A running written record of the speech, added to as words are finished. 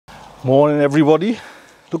Morning everybody,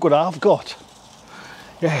 look what I've got.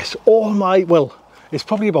 Yes, all my, well, it's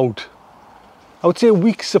probably about, I would say a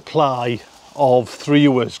week's supply of 3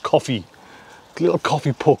 hours coffee, little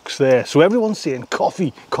coffee pucks there. So everyone's saying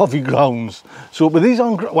coffee grounds. So, but these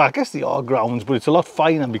aren't, well, I guess they are grounds, but it's a lot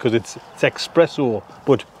finer because it's espresso.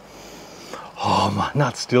 But, oh man,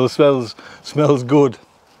 that still smells good.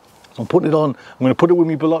 I'm putting it on, I'm going to put it with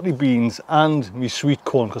my bologna beans and my sweet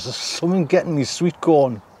corn, because there's something getting me sweet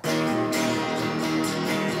corn.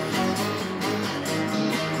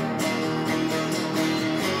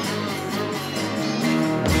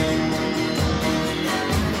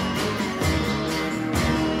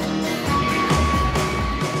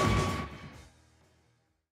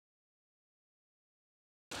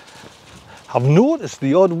 I've noticed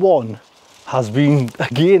the odd one has been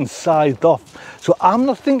again scythed off. So I'm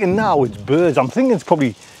not thinking now it's birds, I'm thinking it's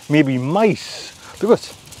probably maybe mice. Look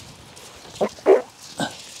at it.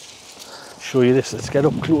 Show you this, let's get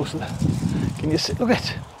up closer. Can you see, look at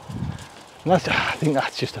it. That's, I think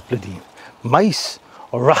that's just a bloody mice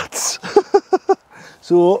or rats.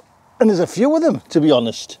 So, and there's a few of them to be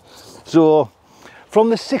honest. So from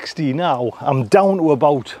the 60 now, I'm down to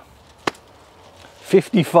about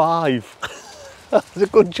 55. That's a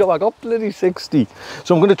good job, I got bloody 60.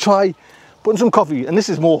 So I'm going to try putting some coffee, and this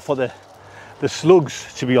is more for the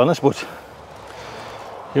slugs to be honest, but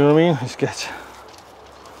you know what I mean? Let's get,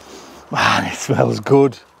 man, it smells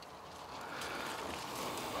good.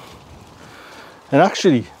 And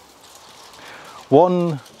actually,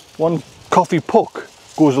 one coffee puck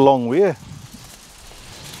goes a long way.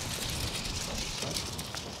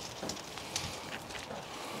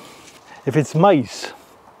 If it's mice,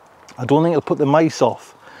 I don't think it'll put the mice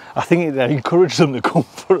off. I think it'll encourage them to come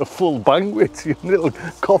for a full banquet, little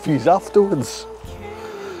coffees afterwards.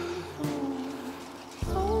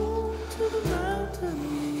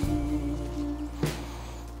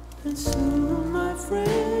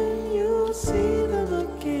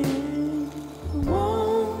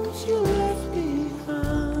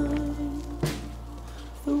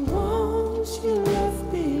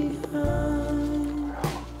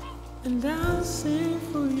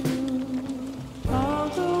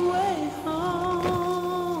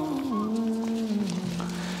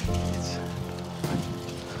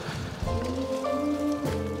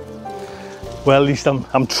 Well, at least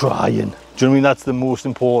I'm trying. Do you know what I mean? That's the most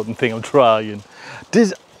important thing, I'm trying.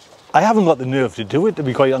 I haven't got the nerve to do it, to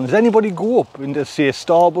be quite honest. Does anybody go up into, say,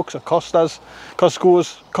 Starbucks or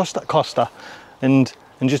Costa, and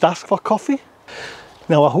just ask for coffee?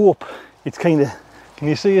 Now, I hope it's kind of, can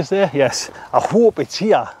you see us there? Yes. I hope it's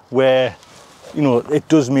here where, you know, it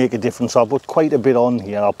does make a difference. I'll put quite a bit on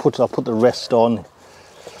here. I'll put the rest on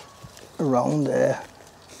around there.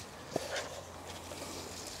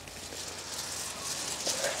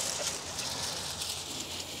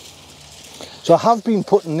 So I have been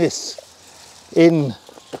putting this in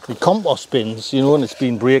the compost bins, you know, and it's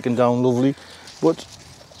been breaking down lovely, but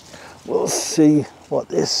we'll see what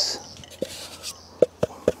this,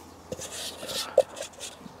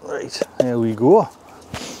 right, there we go.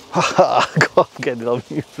 God, I'm getting it on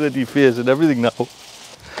my bloody face and everything now.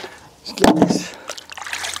 Let's get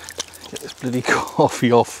this bloody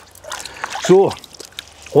coffee off. So,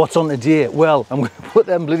 what's on today? Well, I'm going to put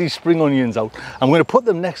them bloody spring onions out. I'm going to put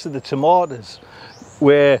them next to the tomatoes,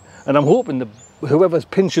 and I'm hoping that whoever's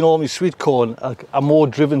pinching all my sweet corn are more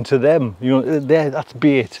driven to them. You know, that's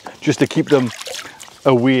bait, just to keep them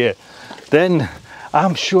away. Then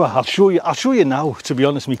I'm sure I'll show you now. To be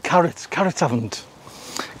honest, me carrots haven't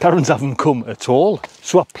come at all.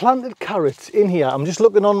 So I planted carrots in here. I'm just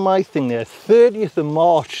looking on my thing there. 30th of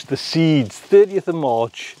March, the seeds. 30th of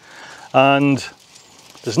March, and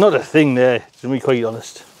there's not a thing there, to be quite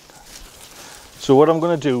honest. So what I'm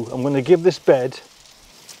going to do, I'm going to give this bed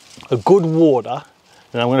a good water,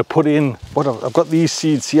 and I'm going to put in, I've got these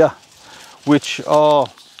seeds here, which are,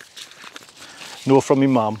 no, from my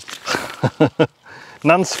mum.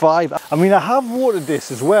 Nance 5. I mean, I have watered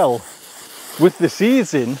this as well with the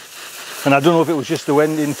seeds in, and I don't know if it was just they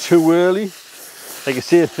went in too early, like I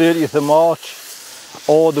say, 30th of March,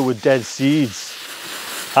 or they were dead seeds.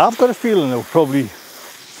 I've got a feeling they'll probably,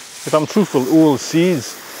 if I'm truthful, old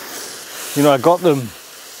seeds. You know, I got them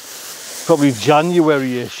probably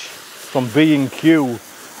January-ish from B&Q,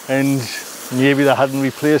 and maybe they hadn't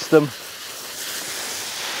replaced them.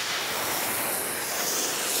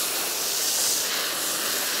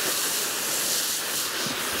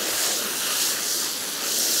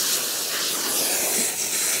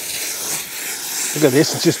 Look at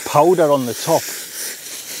this, it's just powder on the top.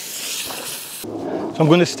 So I'm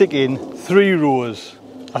going to stick in 3 rows.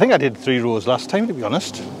 I think I did 3 rows last time, to be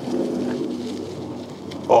honest.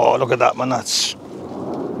 Oh, look at that, man. That's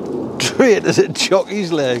straight as a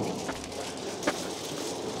jockey's leg.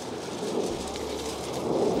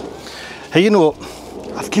 Hey, you know,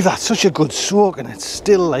 I've given that such a good soak and it's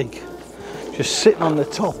still like just sitting on the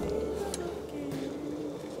top.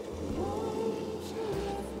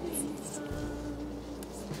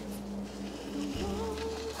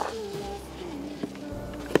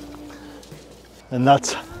 And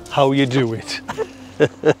that's how you do it.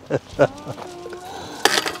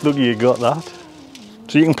 Look, you got that.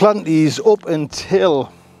 So you can plant these up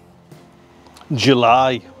until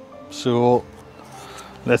July. So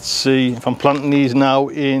let's see, if I'm planting these now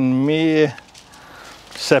in May,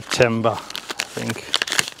 September, I think.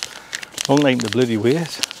 Long time to bloody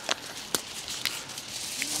wait.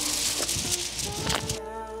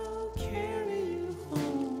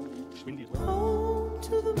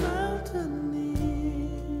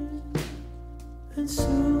 And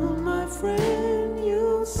soon, my friend,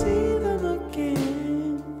 you'll see them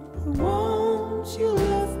again. The ones you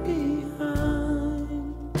left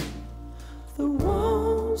behind. The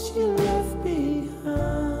ones you left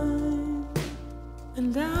behind.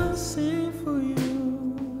 And I'll sing for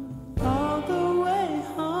you all the way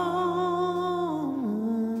home.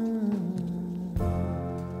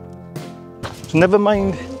 So never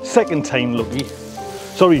mind second time lucky.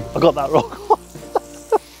 Sorry, I got that wrong.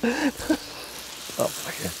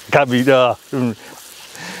 Can't be, that's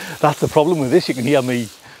the problem with this, you can hear me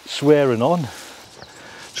swearing on.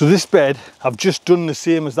 So this bed, I've just done the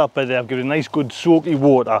same as that bed there. I've given a nice good soaky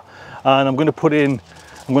water and I'm going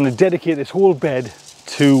to dedicate this whole bed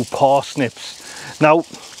to parsnips. Now,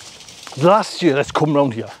 last year, let's come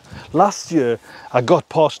round here. Last year, I got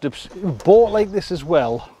parsnips bought like this as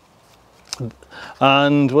well.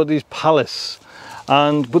 And what are these palace?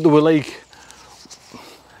 But they were like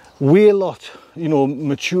way a lot, you know,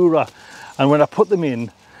 maturer, and when I put them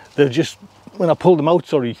in, they're just, when I pulled them out,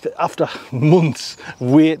 sorry, after months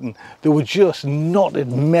waiting, they were just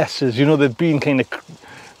knotted messes, you know, they'd been kind of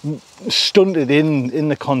stunted in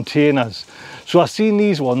the containers. So I've seen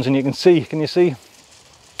these ones and you can see, can you see?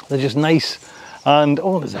 They're just nice. And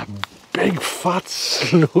oh, there's a big fat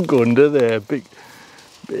slug under there, big,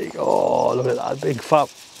 oh, look at that, big fat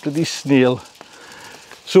bloody snail.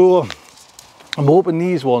 So I'm hoping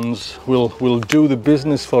these ones will do the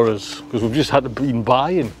business for us, because we've just had to been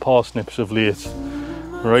buying parsnips of late.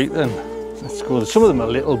 Right then, let's go. Some of them are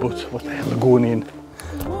little, but what the hell are going in?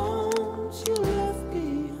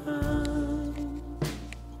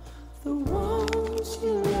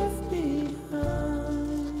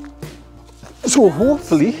 So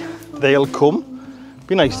hopefully they'll come.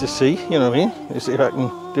 Be nice to see, you know what I mean? Let's see if I can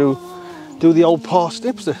do the old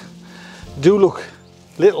parsnips. They do look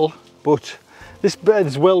little, but this bed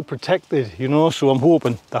is well protected, you know, so I'm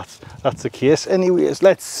hoping that's the case. Anyways,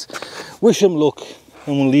 let's wish them luck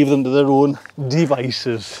and we'll leave them to their own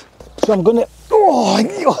devices. So I'm gonna, oh,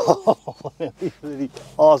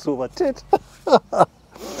 arse over tit.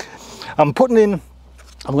 I'm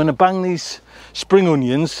gonna bang these spring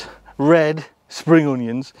onions, red spring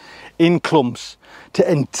onions, in clumps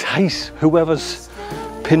to entice whoever's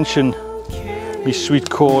pinching me sweet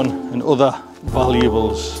corn and other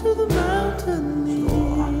valuables.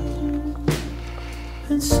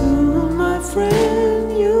 And soon, my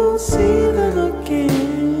friend, you'll see them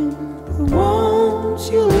again. The ones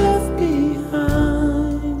you left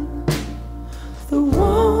behind. The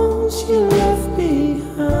ones you left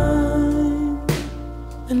behind.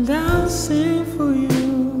 And I'll sing for you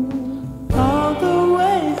all the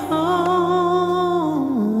way home.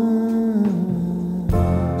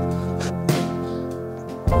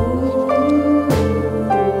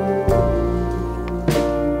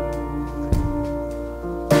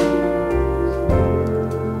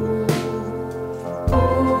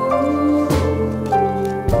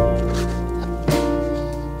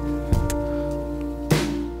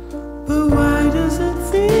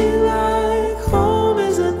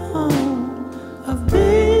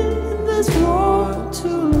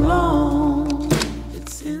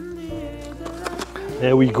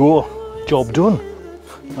 There we go, job done.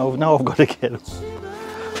 Now I've got to get them.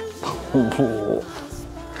 Oh.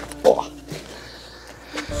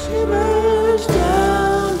 Shivers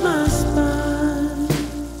down my spine.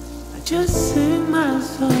 I just sing my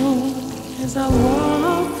song as I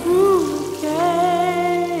walk through the gate.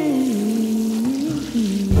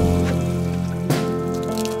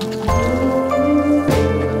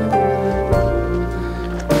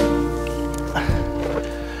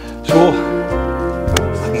 So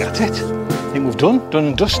that's it. I think we've done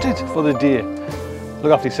and dusted for the day.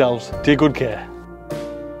 Look after yourselves, take good care.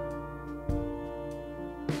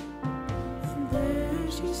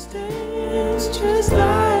 She stands just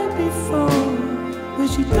like before, but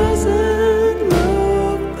she doesn't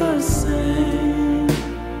look the same.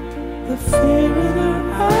 The fear in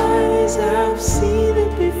her eyes, I've seen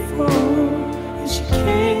it before, and she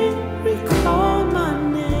can't recall my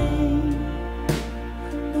name.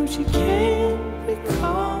 No, she can't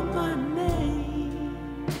recall my name.